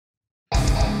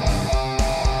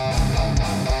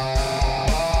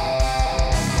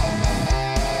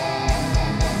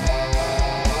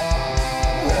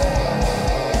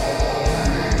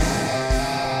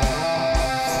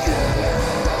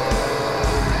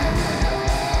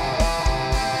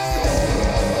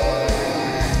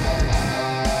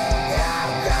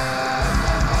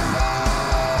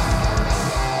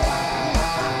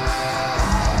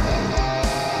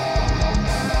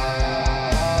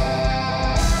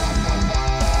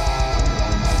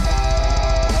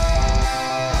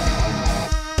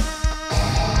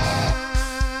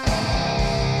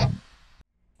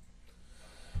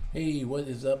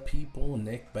is up, people?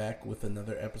 Nick back with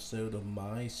another episode of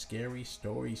my scary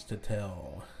stories to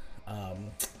tell.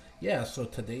 Um, so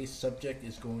today's subject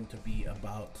is going to be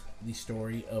about the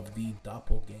story of the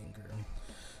doppelganger.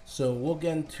 So we'll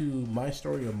get into my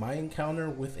story of my encounter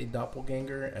with a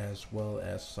doppelganger, as well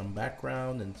as some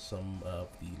background and some of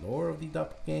the lore of the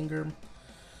doppelganger.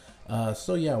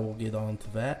 We'll get on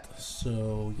to that.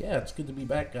 So yeah, it's good to be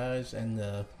back, guys, and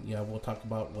we'll talk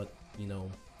about what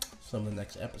some of the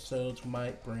next episodes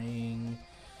might bring,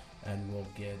 and we'll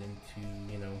get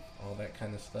into all that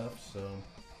kind of stuff. So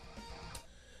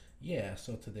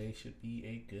today should be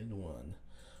a good one.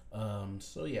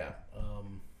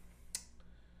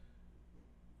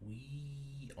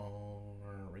 We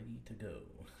are ready to go.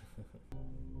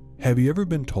 Have you ever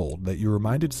been told that you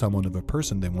reminded someone of a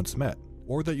person they once met,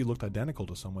 or that you looked identical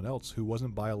to someone else who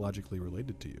wasn't biologically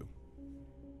related to you?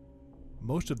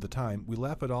 Most of the time, we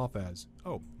laugh it off as,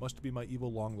 "Oh, must be my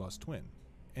evil long-lost twin,"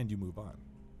 and you move on.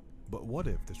 But what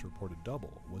if this reported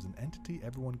double was an entity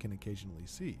everyone can occasionally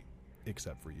see,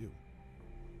 except for you?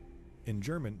 In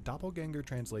German, doppelganger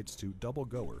translates to double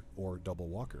goer or double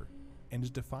walker, and is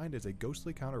defined as a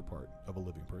ghostly counterpart of a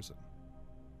living person.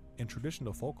 In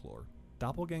traditional folklore,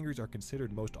 doppelgangers are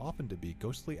considered most often to be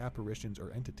ghostly apparitions or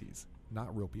entities,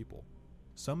 not real people.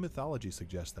 Some mythology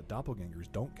suggests that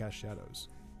doppelgangers don't cast shadows,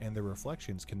 and their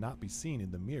reflections cannot be seen in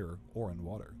the mirror or in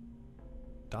water.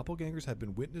 Doppelgangers have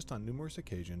been witnessed on numerous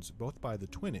occasions both by the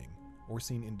twinning or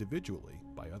seen individually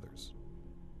by others.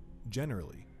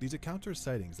 Generally, these accounts are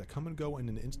sightings that come and go in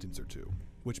an instance or two,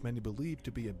 which many believe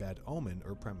to be a bad omen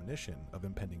or premonition of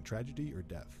impending tragedy or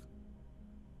death.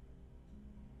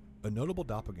 A notable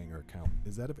doppelganger account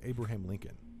is that of Abraham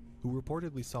Lincoln, who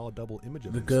reportedly saw a double image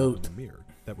of himself in the mirror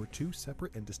that were two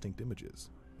separate and distinct images,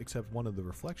 except one of the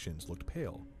reflections looked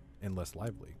pale and less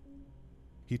lively.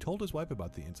 He told his wife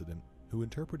about the incident, who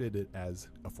interpreted it as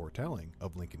a foretelling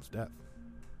of Lincoln's death.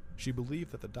 She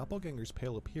believed that the doppelganger's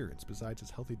pale appearance besides his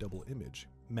healthy double image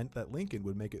meant that Lincoln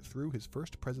would make it through his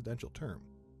first presidential term,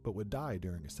 but would die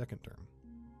during his second term.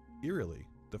 Eerily,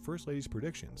 the First Lady's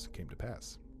predictions came to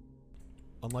pass.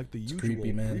 Unlike the usual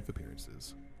brief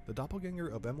appearances, the doppelganger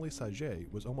of Emily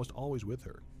Saget was almost always with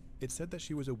her. It said that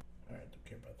she was a... Alright, don't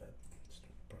care about that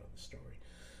part of the story.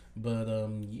 But,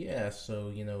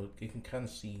 it can kind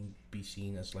of be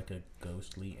seen as like a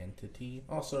ghostly entity.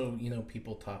 Also,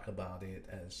 people talk about it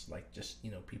as like just,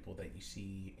 people that you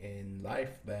see in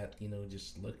life that,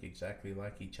 just look exactly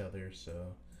like each other.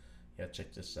 So, yeah,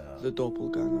 check this out. The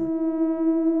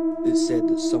doppelganger. It's said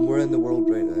that somewhere in the world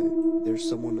right now, there's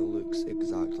someone that looks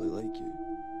exactly like you.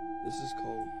 This is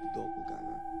called the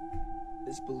doppelganger.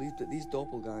 It's believed that these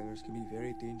doppelgangers can be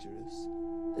very dangerous,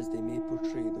 as they may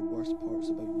portray the worst parts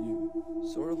about you,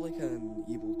 sort of like an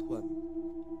evil twin.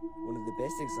 One of the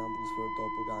best examples for a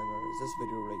doppelganger is this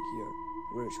video right here,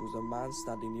 where it shows a man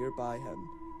standing nearby him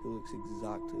who looks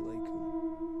exactly like him.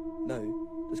 Now,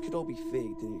 this could all be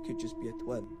faked and it could just be a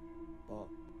twin, but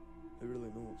who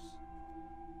really knows?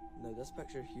 Now this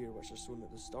picture here, which is shown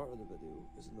at the start of the video,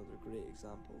 is another great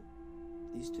example.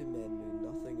 These two men knew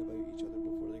nothing about each other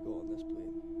before they got on this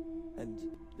plane.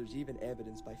 And there's even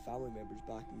evidence by family members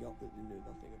backing up that they knew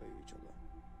nothing about each other,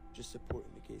 just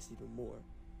supporting the case even more,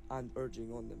 and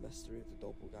urging on the mystery of the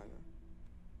doppelganger.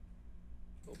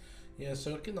 Yeah,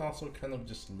 so it can also kind of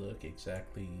just look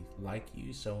exactly like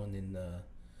you, someone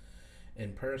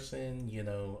in person,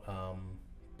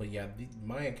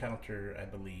 my encounter, I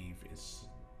believe, is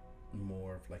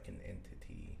more of like an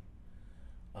entity.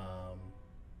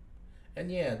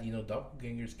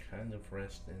 Doppelgangers kind of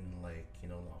rest in like,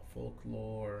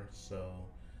 folklore. So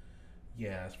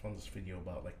yeah, I found this video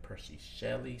about like Percy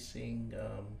Shelley seeing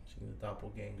the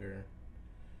doppelganger.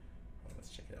 Let's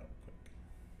check it out real quick.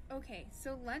 Okay,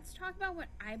 so let's talk about what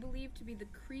I believe to be the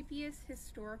creepiest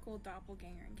historical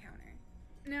doppelganger encounter.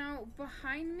 Now,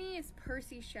 behind me is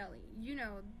Percy Shelley,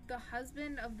 the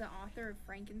husband of the author of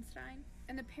Frankenstein.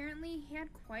 And apparently he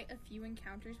had quite a few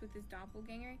encounters with his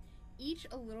doppelganger, each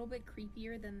a little bit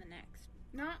creepier than the next.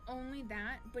 Not only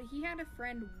that, but he had a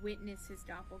friend witness his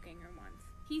doppelganger once.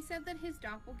 He said that his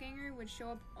doppelganger would show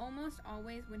up almost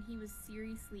always when he was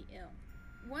seriously ill.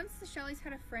 Once the Shelleys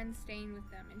had a friend staying with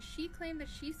them, and she claimed that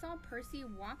she saw Percy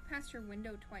walk past her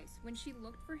window twice. When she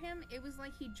looked for him, it was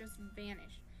like he just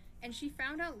vanished, and she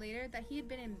found out later that he had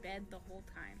been in bed the whole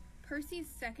time. Percy's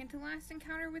second to last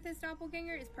encounter with his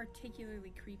doppelganger is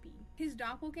particularly creepy. His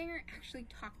doppelganger actually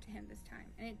talked to him this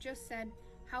time, and it just said,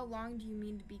 "How long do you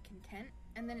mean to be content?"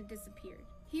 and then it disappeared.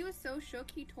 He was so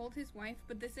shook he told his wife,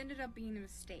 but this ended up being a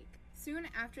mistake. Soon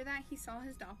after that, he saw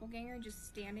his doppelganger just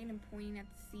standing and pointing at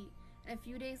the sea, and a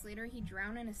few days later he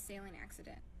drowned in a sailing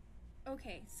accident.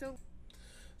 Okay, so...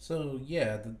 So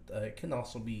yeah, it can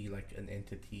also be like an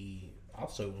entity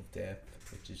also of death,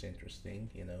 which is interesting,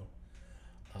 you know.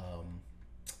 Um,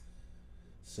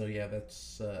 so yeah,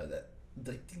 that's that.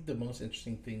 I think the most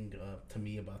interesting thing to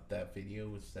me about that video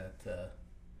was that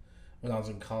when I was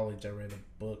in college, I read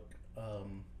a book.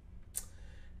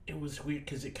 It was weird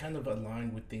because it kind of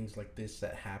aligned with things like this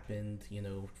that happened, you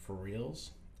know, for reals.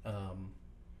 Um,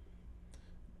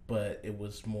 but it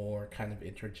was more kind of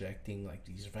interjecting like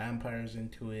these vampires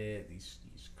into it, these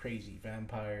crazy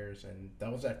vampires, and that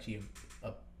was actually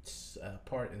a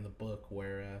part in the book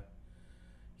where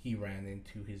he ran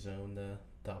into his own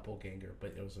doppelganger,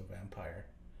 but it was a vampire.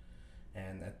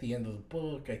 And at the end of the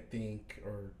book, I think,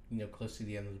 or you know, close to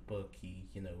the end of the book, he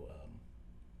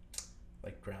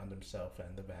like drowned himself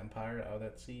and the vampire out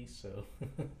at sea. So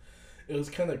it was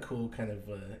kind of cool, kind of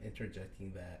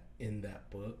interjecting that in that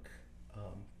book.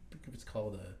 I think it's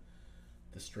called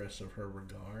 "The Stress of Her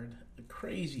Regard." A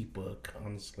crazy book,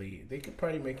 honestly. They could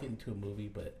probably make it into a movie,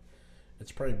 but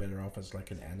it's probably better off as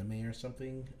like an anime or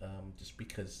something. Just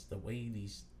because the way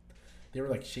they were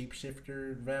like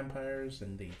shapeshifter vampires,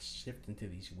 and they shift into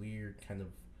these weird kind of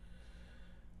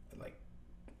like,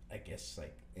 I guess,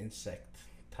 like insect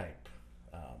type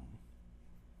um,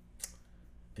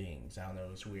 things. I don't know.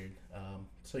 It was weird.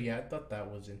 So yeah, I thought that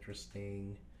was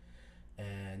interesting.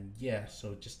 And yeah,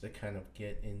 so just to kind of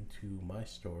get into my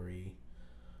story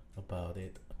about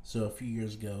it. So a few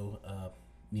years ago,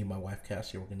 me and my wife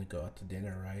Cassie were gonna go out to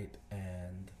dinner, right?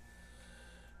 And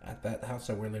at that house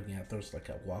that we're living at, there's like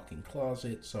a walk-in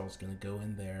closet, so I was gonna go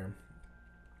in there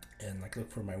and like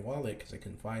look for my wallet because I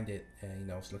couldn't find it. And you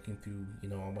know, I was looking through, you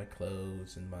know, all my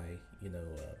clothes and my, you know,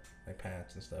 my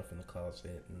pants and stuff in the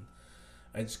closet, and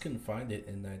I just couldn't find it.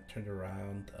 And I turned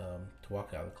around to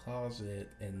walk out of the closet,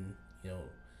 and you know,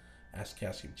 asked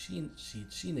Cassie if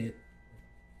she'd seen it.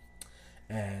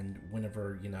 And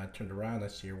whenever, you know, I turned around, I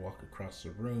see her walk across the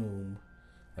room,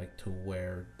 like to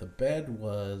where the bed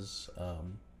was.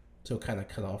 So kind of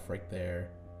cut off right there.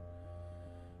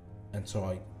 And so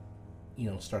I,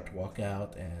 you know, start to walk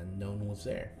out, and no one was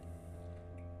there.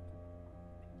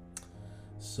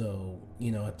 So,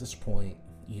 you know, at this point,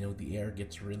 you know, the air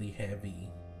gets really heavy,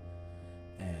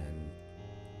 and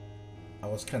I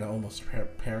was kind of almost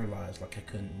paralyzed, like I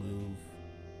couldn't move.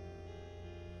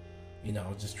 You know, I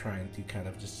was just trying to kind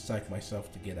of just psych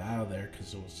myself to get out of there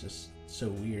because it was just so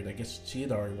weird. I guess she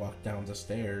had already walked down the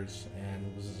stairs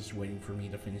and was just waiting for me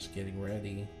to finish getting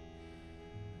ready.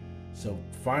 So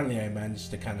finally I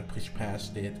managed to kind of push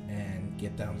past it and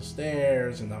get down the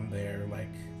stairs, and I'm there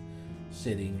like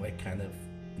sitting like kind of,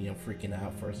 you know, freaking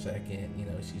out for a second. You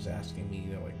know, she's asking me,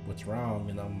 you know, like, what's wrong?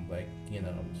 And I'm like, you know,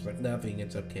 I'm just like, nothing,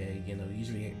 it's okay. You know,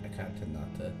 usually I kind of tend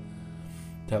not to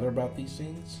tell her about these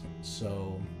things.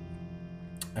 So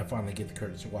I finally get the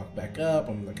courage to walk back up.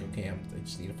 I'm like, okay, I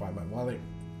just need to find my wallet,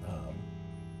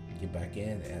 get back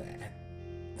in. And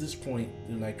at this point,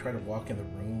 when I try to walk in the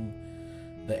room,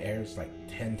 the air is like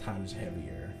 10 times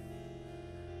heavier,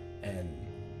 and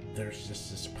there's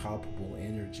just this palpable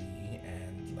energy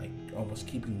and like almost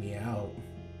keeping me out.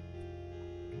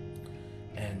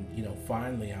 And you know,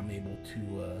 finally I'm able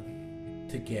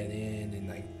to get in,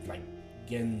 and I like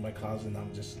get in my closet, and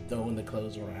I'm just throwing the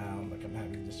clothes around like I'm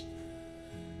having this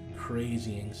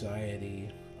crazy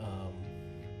anxiety.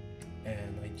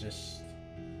 And I just,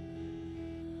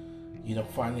 you know,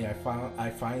 finally I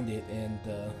find it, and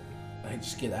I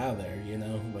just get out of there, you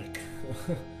know, like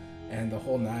and the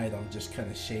whole night I'm just kind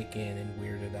of shaken and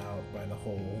weirded out by the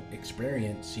whole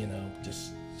experience, you know,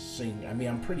 just seeing, I mean,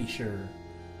 I'm pretty sure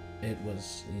it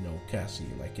was, you know, Cassie.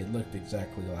 Like, it looked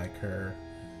exactly like her.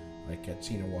 Like, I'd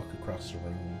seen her walk across the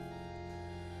room.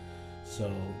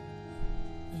 So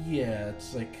yeah,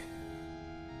 it's like,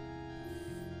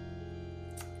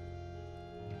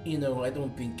 you know, I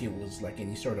don't think it was like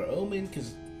any sort of omen,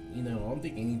 because, you know, I don't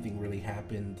think anything really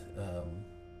happened,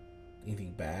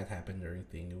 anything bad happened or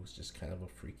anything. It was just kind of a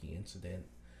freaky incident.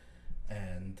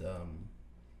 And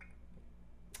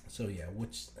so yeah,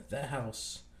 which that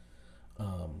house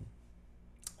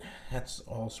has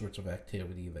all sorts of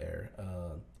activity there.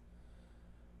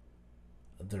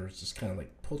 There's just kind of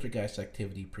like poltergeist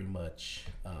activity, pretty much.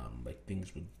 Like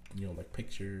things would, you know, like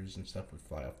pictures and stuff would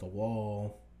fly off the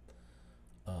wall.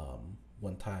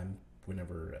 One time,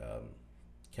 whenever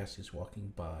Cassie was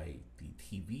walking by the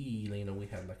TV, you know, we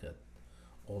had like a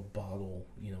old bottle,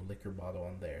 you know, liquor bottle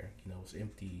on there. You know, it was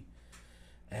empty,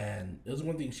 and it was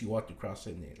one thing. She walked across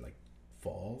it, and it like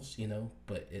falls, you know,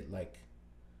 but it like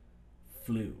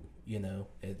flew, you know,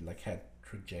 it like had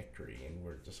trajectory, and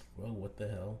we're just, well, what the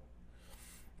hell?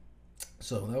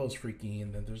 So that was freaky.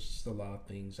 And then there's just a lot of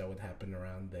things that would happen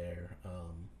around there.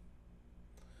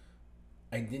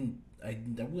 I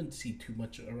wouldn't see too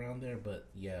much around there, but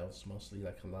yeah, it was mostly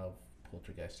like a lot of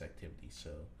poltergeist activity.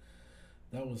 So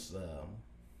that was,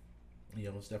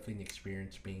 it was definitely an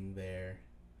experience being there.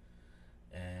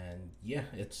 And yeah,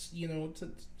 it's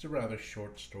a rather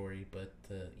short story, but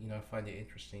I find it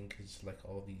interesting because like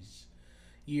all these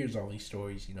years, all these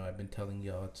stories, I've been telling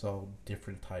y'all, it's all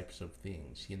different types of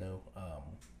things.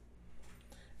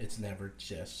 It's never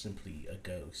just simply a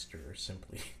ghost or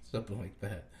simply something like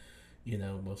that.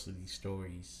 Most of these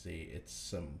stories say it's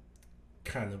some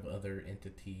kind of other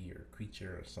entity or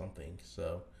creature or something.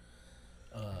 So,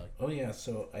 oh yeah,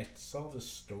 so I saw this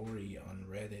story on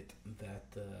Reddit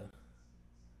that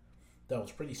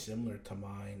was pretty similar to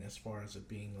mine as far as it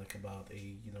being like about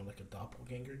like a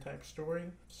doppelganger type story.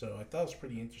 So I thought it was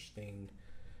pretty interesting.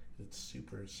 It's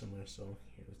super similar. So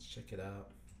here, let's check it out.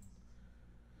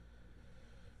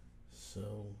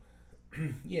 So,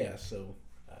 yeah, so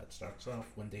it starts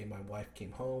off one day my wife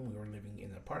came home. We were living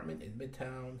in an apartment in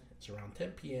Midtown. It's around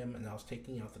 10 p.m., and I was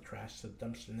taking out the trash to the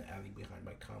dumpster in the alley behind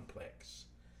my complex.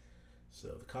 So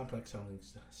the complex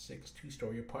owns 6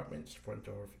 two-story apartments, front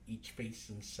door of each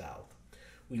facing south.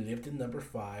 We lived in number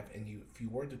 5, and if you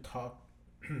were to talk,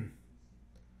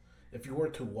 if you were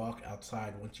to walk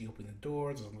outside, once you open the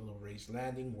door, there's a little raised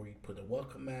landing where you put a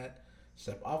welcome mat.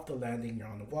 Step off the landing, you're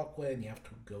on the walkway, and you have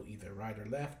to go either right or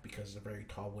left because of a very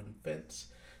tall wooden fence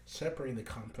separating the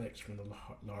complex from the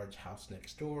large house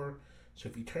next door. So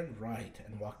if you turn right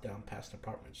and walk down past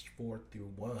apartments 4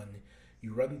 through 1,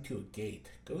 you run into a gate,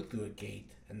 go through a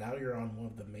gate, and now you're on one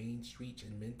of the main streets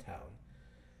in Midtown.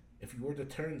 If you were to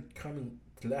turn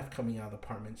left coming out of the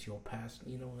apartments, you'll pass,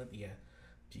 you know what, yeah,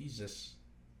 Jesus.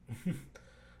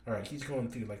 Alright, he's going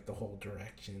through like the whole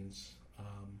directions.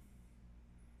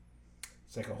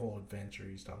 It's like a whole adventure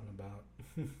he's talking about.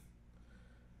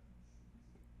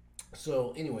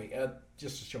 So anyway,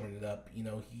 just showing it up,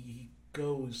 he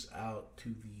goes out to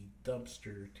the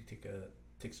dumpster to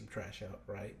take some trash out,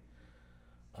 right?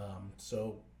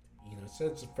 So it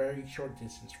says it's a very short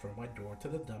distance from my door to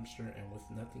the dumpster, and with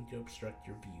nothing to obstruct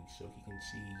your view, so he can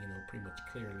see, pretty much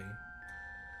clearly.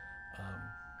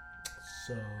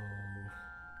 So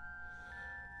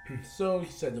So he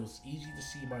said it was easy to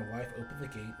see my wife open the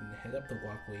gate and head up the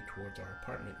walkway towards our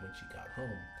apartment when she got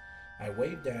home. I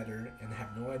waved at her and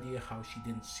have no idea how she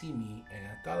didn't see me, and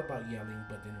I thought about yelling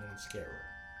but didn't want to scare her.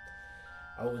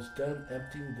 I was done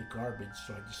emptying the garbage,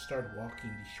 so I just started walking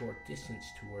the short distance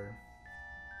to her.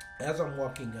 As I'm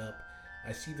walking up,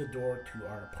 I see the door to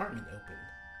our apartment open.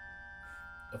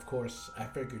 Of course, I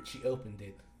figured she opened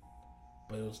it,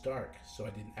 but it was dark, so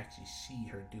I didn't actually see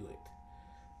her do it.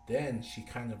 Then she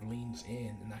kind of leans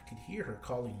in, and I could hear her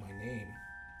calling my name.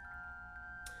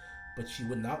 But she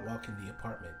would not walk in the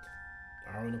apartment,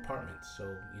 our own apartment,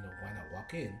 so, why not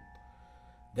walk in?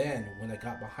 Then, when I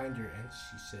got behind her and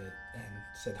she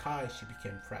said hi, she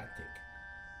became frantic,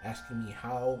 asking me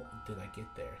how did I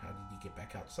get there? How did you get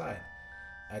back outside?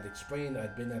 I'd explained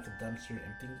I'd been at the dumpster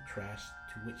emptying the trash,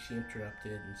 to which she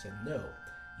interrupted and said, no,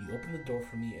 you opened the door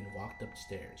for me and walked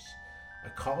upstairs. I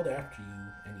called after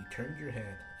you, and you turned your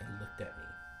head and looked at me,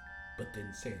 but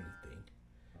didn't say anything,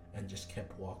 and just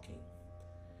kept walking.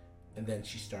 And then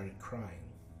she started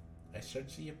crying. I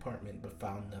searched the apartment, but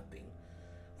found nothing.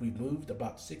 We moved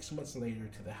about 6 months later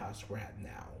to the house we're at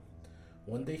now.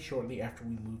 One day shortly after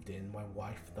we moved in, my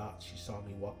wife thought she saw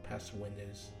me walk past the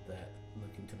windows that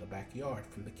look into the backyard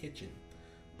from the kitchen,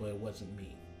 but it wasn't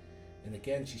me. And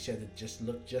again, she said it just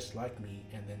looked just like me,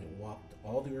 and then it walked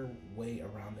all the way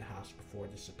around the house before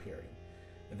disappearing.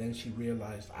 And then she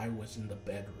realized I was in the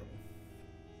bedroom.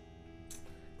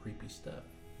 Creepy stuff.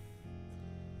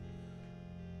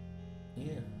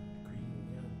 Yeah,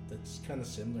 that's kind of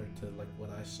similar to like what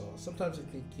I saw. Sometimes I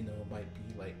think, it might be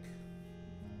like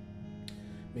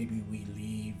maybe we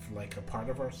leave like a part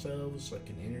of ourselves, like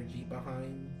an energy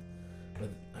behind.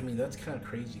 But I mean, that's kind of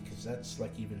crazy because that's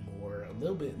like even more, a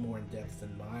little bit more in depth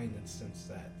than mine, in the sense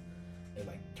that it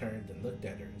like turned and looked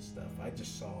at her and stuff. I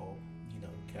just saw,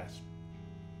 Cass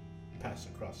pass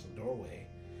across the doorway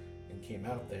and came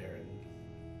out there,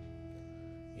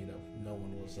 and no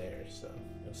one was there. So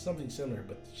it was something similar,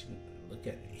 but she didn't look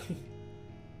at me.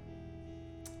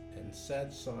 And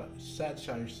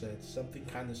Sadshire said something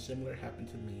kind of similar happened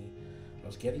to me. I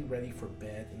was getting ready for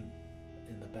bed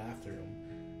in the bathroom.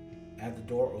 I had the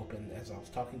door open as I was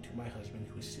talking to my husband,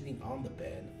 who was sitting on the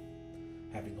bed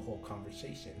having a whole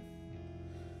conversation.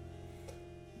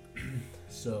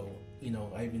 So,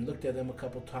 I even looked at him a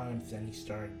couple times, and he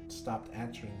stopped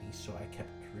answering me, so I kept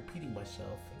repeating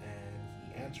myself, and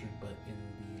he answered, but in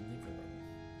the living room.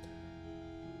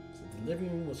 So the The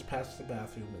living room was past the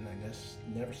bathroom, and I just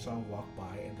never saw him walk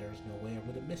by, and there was no way I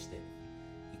would have missed it.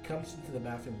 He comes into the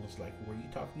bathroom and was like, "Were you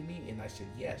talking to me?" And I said,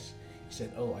 "Yes." He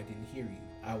said, "Oh, I didn't hear you.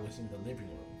 I was in the living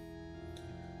room."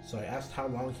 So I asked how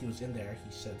long he was in there.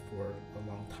 He said for a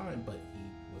long time, but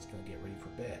he was going to get ready for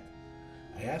bed.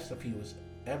 I asked if he was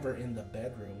ever in the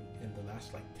bedroom in the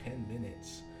last 10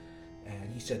 minutes,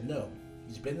 and he said no.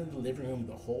 He's been in the living room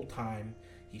the whole time.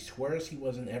 He swears he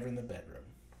wasn't ever in the bedroom.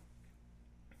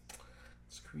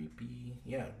 It's creepy.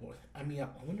 Yeah, well, I mean,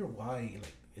 I wonder why,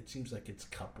 it seems like it's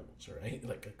couples, right?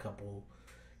 Like a couple,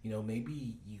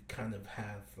 maybe you kind of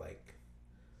have,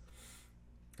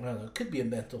 I don't know, it could be a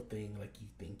mental thing, you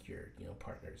think your,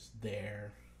 partner's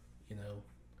there,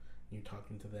 you're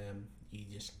talking to them, you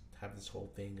just have this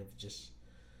whole thing of just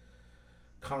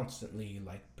constantly,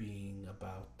 being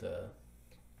about,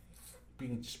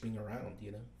 being around,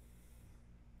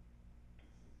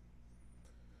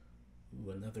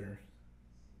 Ooh, another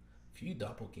few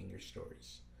doppelganger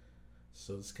stories.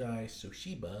 So this guy,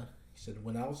 Soshiba, he said,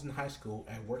 "When I was in high school,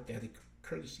 I worked at a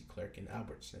courtesy clerk in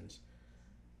Albertsons.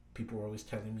 People were always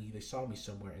telling me they saw me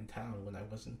somewhere in town when I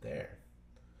wasn't there.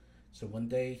 So one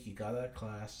day he got out of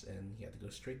class and he had to go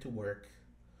straight to work.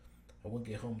 I wouldn't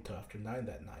get home till after 9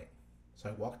 that night. So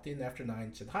I walked in after 9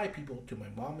 and said hi people to my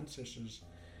mom and sisters,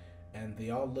 and they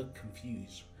all looked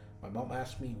confused. My mom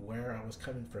asked me where I was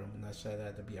coming from, and I said I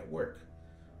had to be at work.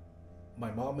 My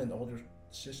mom and older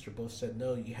sister both said,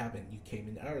 "No, you haven't. You came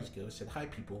in hours ago, said hi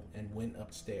people, and went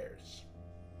upstairs."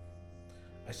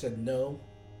 I said no,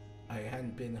 I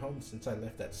hadn't been home since I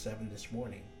left at 7 this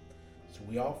morning. So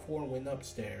we all four went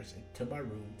upstairs into my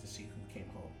room to see who came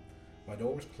home. My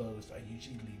door was closed. I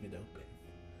usually leave it open.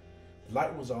 The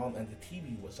light was on and the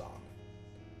TV was on.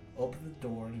 Opened the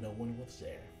door, no one was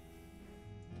there.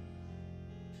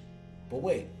 But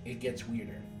wait, it gets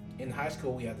weirder. In high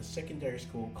school, we had a secondary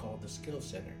school called the Skill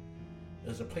Center. It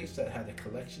was a place that had a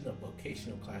collection of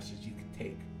vocational classes you could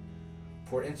take.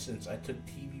 For instance, I took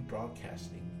TV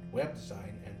broadcasting, web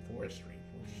design, and forestry,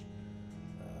 which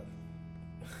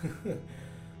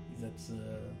that's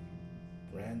a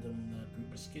random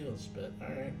group of skills, but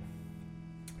alright.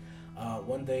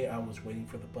 One day I was waiting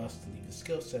for the bus to leave the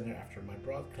Skill Center after my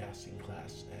broadcasting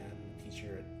class, and the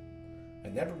teacher I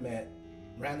never met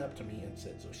ran up to me and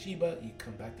said, "Soshiba, you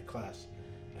come back to class."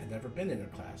 I'd never been in her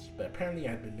class, but apparently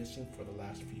I'd been missing for the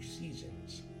last few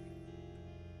seasons.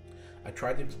 I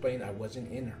tried to explain I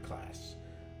wasn't in her class,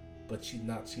 but she did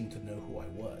not seem to know who I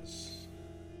was.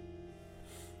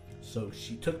 So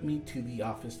she took me to the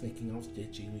office thinking I was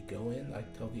ditching. We go in, I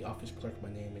tell the office clerk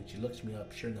my name, and she looks me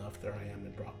up. Sure enough, there I am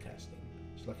in broadcasting.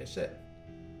 Just like I said.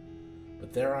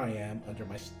 But there I am under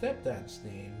my stepdad's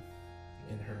name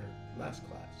in her last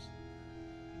class.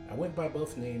 I went by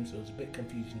both names. It was a bit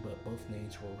confusing, but both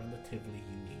names were relatively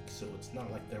unique, so it's not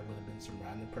like there would have been some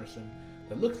random person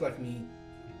that looks like me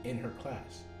in her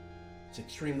class. It's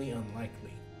extremely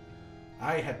unlikely.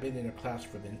 I had been in her class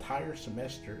for the entire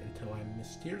semester until I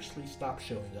mysteriously stopped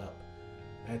showing up.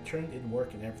 I had turned in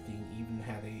work and everything, even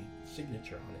had a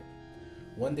signature on it.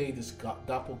 One day this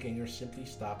doppelganger simply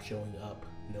stopped showing up.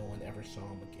 No one ever saw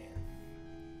him again.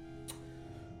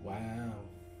 Wow.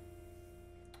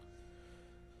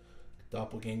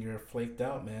 Doppelganger flaked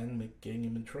out, man, getting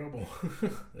him in trouble.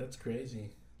 That's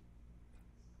crazy.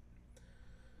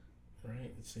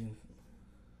 Right, let's see.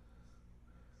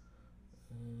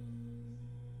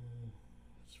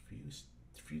 It's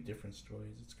a few different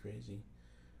stories. It's crazy.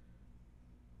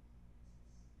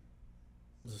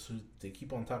 So they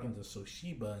keep on talking to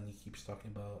Soshiba, and he keeps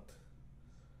talking about.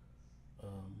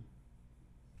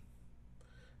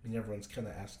 Everyone's kind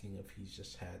of asking if he's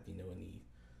just had, any,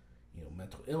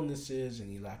 mental illnesses,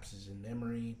 any lapses in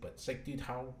memory. But it's like, dude,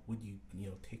 how would you,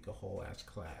 take a whole ass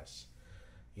class,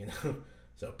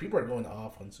 So people are going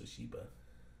off on Soshiba.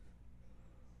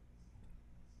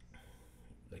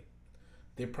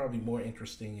 They're probably more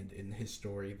interesting in his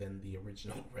story than the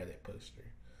original Reddit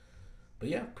poster. But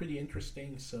yeah, pretty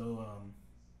interesting. So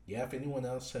yeah, if anyone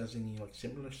else has any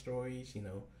similar stories,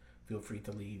 feel free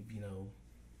to leave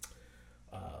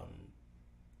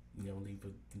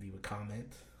leave a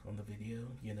comment on the video.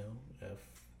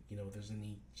 If there's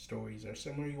any stories or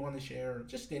similar you want to share, or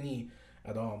just any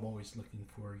at all. I'm always looking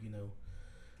for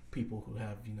people who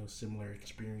have similar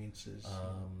experiences.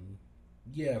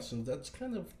 Yeah, so that's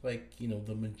kind of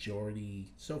the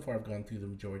majority. So far, I've gone through the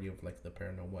majority of the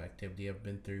paranormal activity I've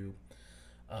been through.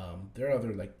 There are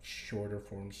other shorter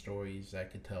form stories I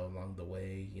could tell along the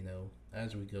way,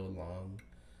 as we go along.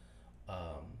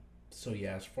 So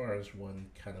yeah, as far as one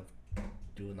kind of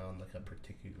doing on a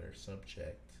particular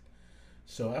subject.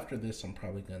 So after this, I'm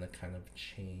probably gonna kind of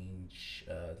change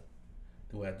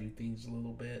the way I do things a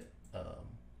little bit.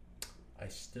 I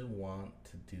still want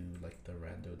to do like the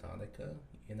Randonautica,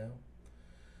 you know.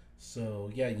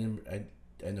 So yeah,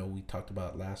 I know we talked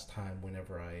about last time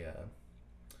whenever I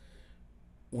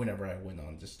went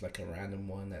on just like a random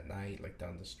one at night, like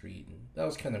down the street, and that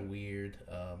was kind of weird.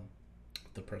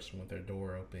 The person with their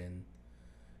door open,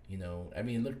 you know. I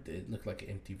mean, it looked like an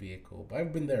empty vehicle, but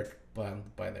I've been there by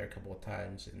there a couple of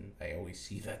times, and I always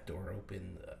see that door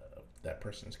open, that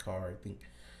person's car.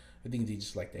 I think they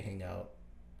just like to hang out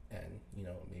and, you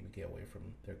know, maybe get away from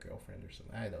their girlfriend or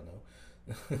something. I don't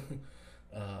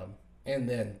know. And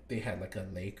then they had like a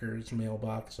Lakers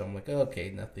mailbox, so I'm like, okay,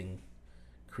 nothing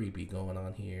creepy going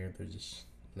on here. They're just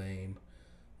lame.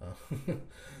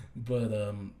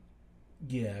 But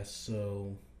yeah.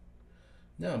 So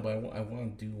no, but I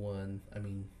want to do one. I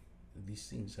mean, these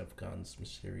things have gotten some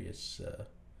serious,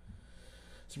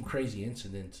 some crazy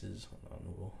incidences. Hold on,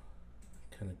 we'll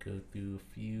kind of go through a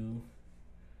few.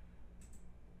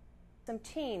 Some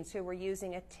teens who were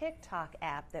using a TikTok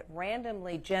app that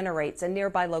randomly generates a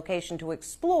nearby location to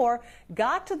explore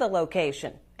got to the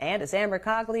location. And as Amber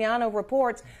Cogliano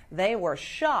reports, they were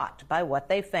shocked by what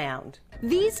they found.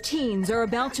 These teens are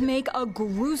about to make a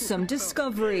gruesome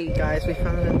discovery. Guys, we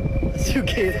found a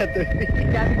suitcase at the beach.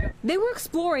 They were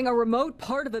exploring a remote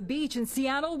part of a beach in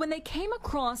Seattle when they came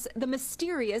across the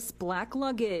mysterious black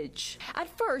luggage. At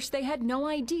first, they had no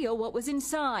idea what was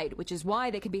inside, which is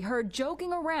why they could be heard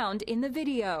joking around in the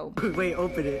video. Wait,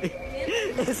 open it.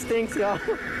 It stinks, y'all.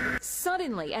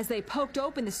 Suddenly, as they poked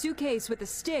open the suitcase with a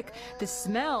stick, the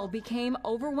smell became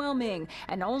overwhelming,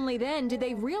 and only then did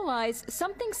they realize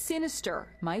something sinister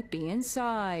might be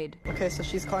inside. Okay, so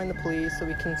she's calling the police so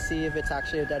we can see if it's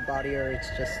actually a dead body or it's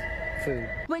just food.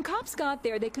 When cops got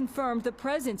there, they confirmed the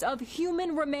presence of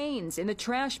human remains in the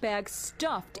trash bag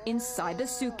stuffed inside the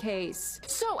suitcase.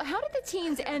 So how did the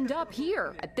teens end up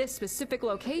here at this specific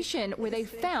location where they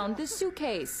found the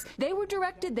suitcase? They were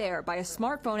directed there by a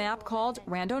smartphone app called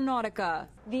Randonautica.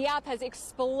 The app has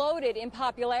exploded in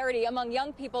popularity among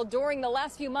young people during the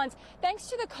last few months thanks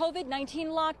to the COVID-19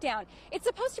 lockdown. It's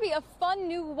supposed to be a fun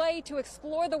new way to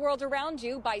explore the world around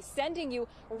you by sending you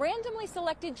randomly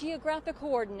selected geographic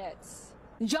coordinates.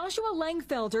 Joshua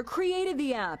Langfelder created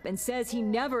the app and says he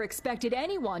never expected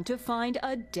anyone to find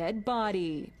a dead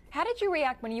body. How did you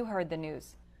react when you heard the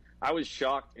news? I was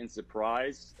shocked and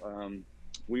surprised.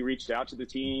 We reached out to the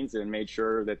teens and made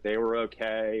sure that they were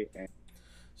okay.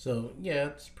 So yeah,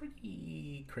 it's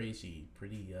pretty crazy.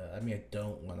 I mean, I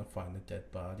don't want to find a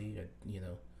dead body.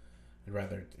 I'd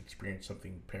rather experience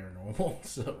something paranormal.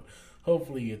 So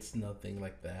hopefully it's nothing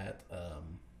like that. I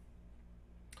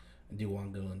do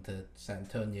want to go into San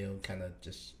Antonio, kind of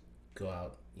just go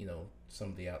out, some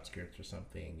of the outskirts or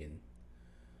something, and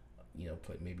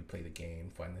play the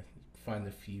game, find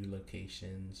a few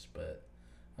locations. But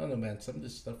I don't know, man. Some of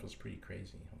this stuff was pretty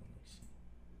crazy. Let me see.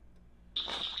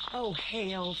 Oh,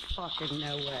 hell fucking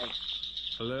no way.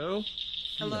 Hello?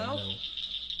 Hello? Yeah,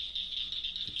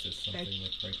 it's just something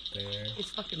like right there.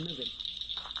 It's fucking moving.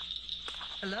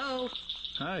 Hello?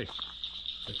 Hi.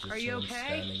 Like Are you okay?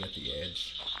 Standing at the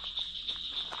edge.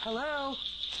 Hello?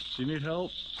 Do you need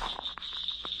help?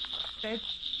 Babe,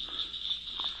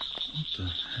 What the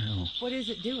hell? what is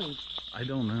it doing? I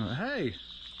don't know. Hey!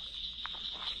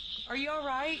 Are you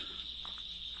alright?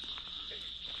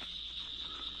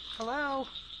 Hello?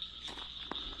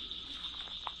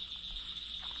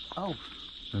 Oh,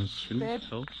 She Babe? needs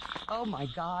help. oh my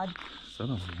god. Is that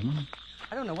a woman?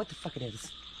 I don't know what the fuck it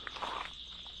is.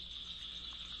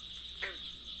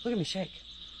 Look at me shake.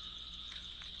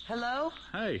 Hello?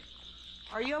 Hey!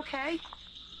 Are you okay?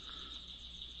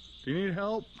 Do you need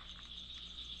help?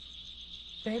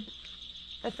 Babe,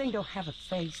 that thing don't have a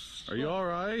face. Are you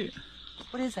alright?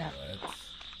 What is that? What?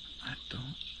 I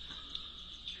don't.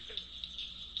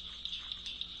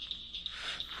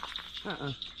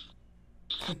 Uh-uh.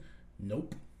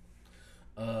 Nope.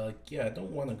 Yeah, I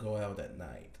don't want to go out at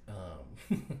night.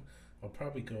 I'll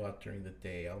probably go out during the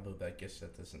day, although I guess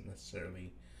that doesn't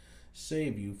necessarily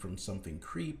save you from something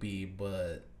creepy,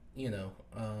 but yeah,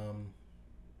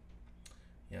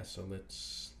 so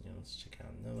let's check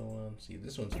out another one. See,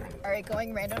 this one's during the day. All right,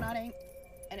 going randonauting,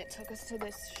 and it took us to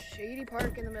this shady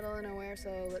park in the middle of nowhere,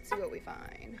 so let's see what we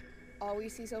find. All we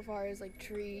see so far is like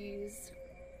trees,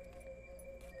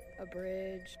 a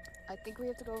bridge. I think we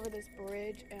have to go over this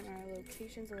bridge, and our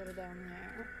location's a little down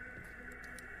there.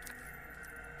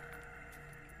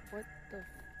 What the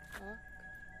fuck?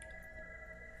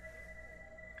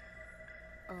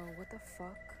 Oh, what the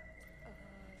fuck?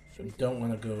 I don't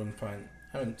want to go and find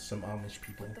some Amish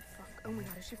people. What the fuck? Oh my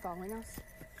god, is she following us?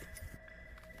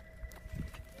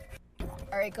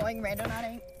 Alright, going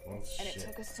randonauting. Oh, And shit. it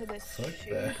took us to this Fuck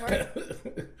shady part.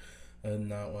 that. I do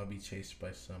not want to be chased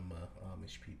by some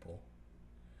Amish people.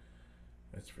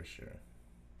 That's for sure.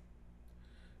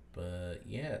 But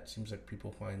yeah, it seems like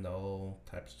people find all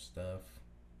types of stuff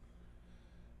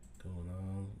going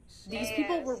on. These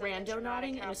people were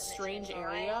randonauting in a strange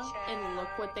area, and look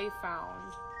what they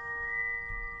found.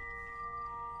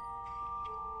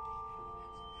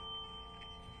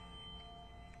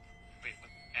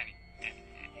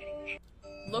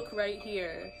 Look right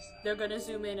here. They're gonna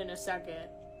zoom in a second,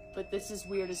 but this is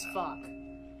weird as fuck.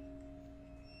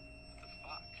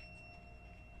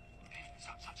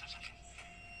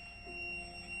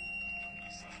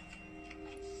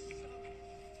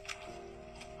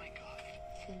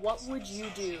 What would you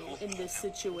do in this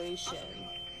situation?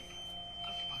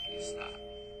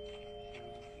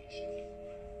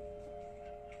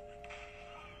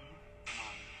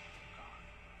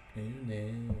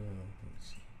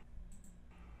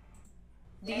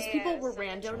 These people were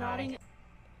randonauting.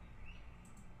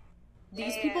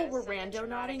 These people were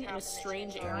randonauting in a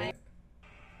strange area.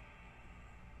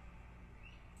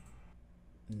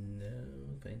 No,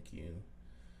 thank you.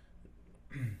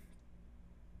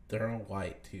 They're all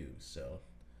white too, so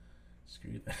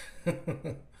screw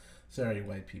that. Sorry,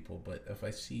 white people, but if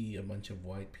I see a bunch of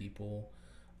white people,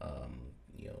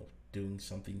 doing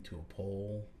something to a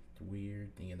pole,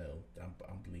 weird,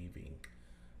 I'm leaving.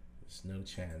 There's no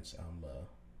chance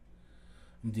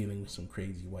I'm dealing with some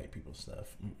crazy white people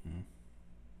stuff.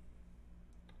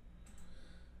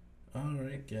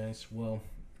 Alright, guys, well,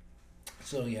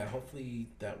 so yeah, hopefully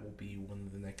that will be one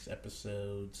of the next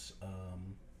episodes.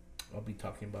 I'll be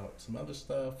talking about some other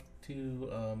stuff too,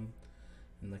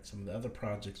 and like some of the other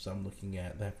projects I'm looking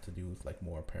at that have to do with like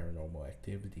more paranormal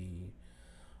activity.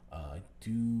 I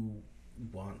do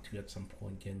want to at some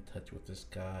point get in touch with this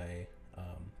guy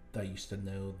that I used to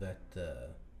know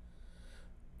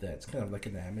that's kind of like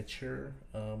an amateur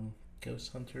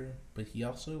ghost hunter, but he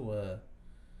also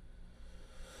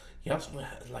has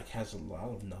a lot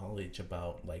of knowledge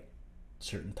about like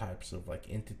certain types of like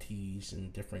entities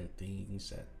and different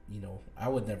things that I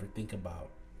would never think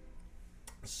about.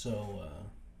 So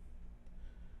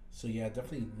yeah,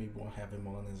 definitely maybe we'll have him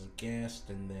on as a guest,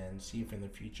 and then see if in the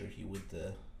future he would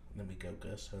let me go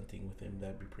ghost hunting with him.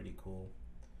 That'd be pretty cool.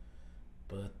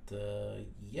 But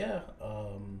yeah,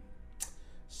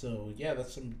 so yeah,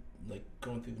 that's some like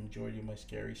going through the majority of my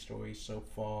scary stories so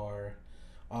far.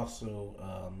 Also,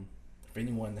 if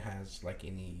anyone has like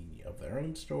any of their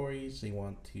own stories they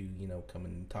want to come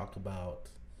and talk about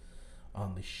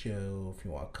on the show, if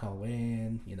you want to call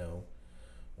in,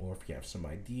 or if you have some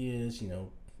ideas,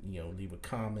 leave a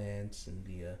comment and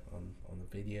on the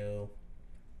video.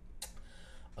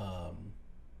 I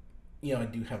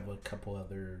do have a couple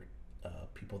other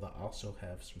people that also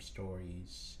have some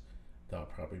stories that I'll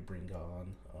probably bring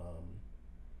on.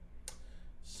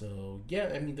 So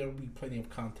yeah, I mean, there'll be plenty of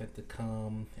content to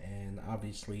come, and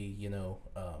obviously,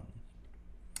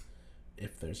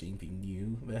 if there's anything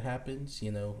new that happens,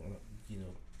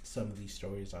 some of these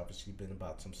stories obviously been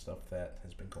about some stuff that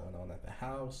has been going on at the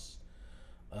house.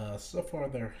 So far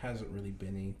there hasn't really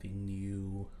been anything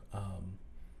new. I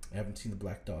haven't seen the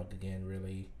black dog again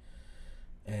really,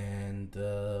 and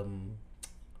there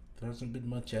hasn't been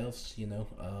much else.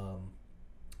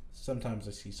 Sometimes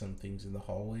I see some things in the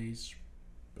hallways,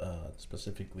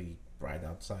 specifically right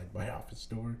outside my office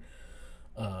door.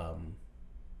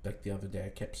 Like the other day I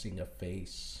kept seeing a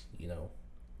face,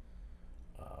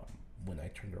 when I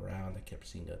turned around I kept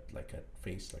seeing a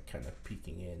face like kind of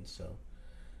peeking in, so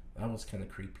that was kind of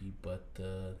creepy, but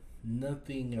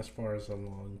nothing as far as a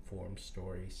long form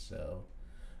story. So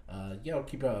yeah, I'll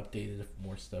keep you updated if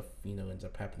more stuff ends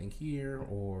up happening here,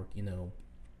 or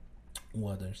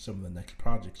what are some of the next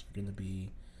projects are going to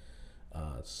be.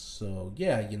 So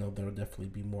yeah, there'll definitely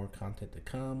be more content to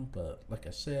come, but like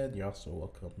I said, you're also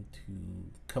welcome to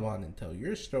come on and tell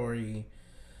your story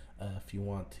if you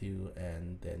want to,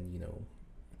 and then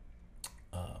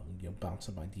bounce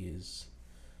some ideas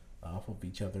off of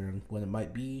each other and what it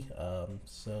might be.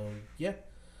 So yeah,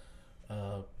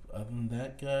 other than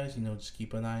that, guys, just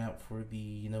keep an eye out for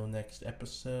the next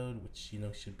episode, which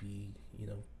should be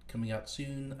coming out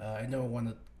soon. I know I want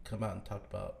to come out and talk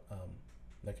about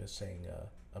like I was saying,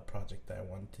 a project that I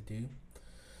wanted to do.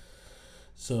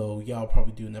 So yeah, I'll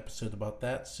probably do an episode about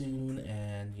that soon,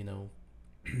 and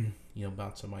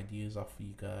bounce some ideas off of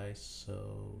you guys.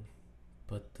 So,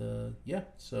 but yeah,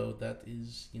 so that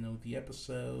is the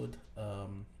episode.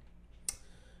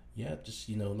 Yeah, just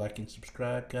like and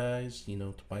subscribe, guys.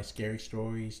 To my scary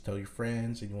stories. Tell your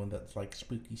friends, anyone that's like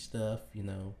spooky stuff.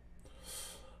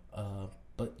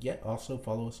 But yeah, also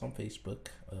follow us on Facebook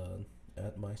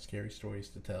at My Scary Stories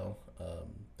to Tell.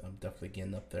 I'm definitely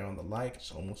getting up there on the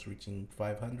likes, almost reaching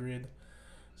 500.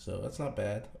 So that's not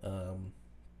bad.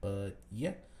 But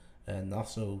yeah, and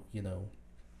also,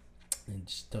 and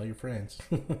just tell your friends.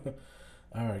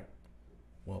 All right.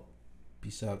 Well,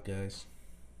 peace out, guys.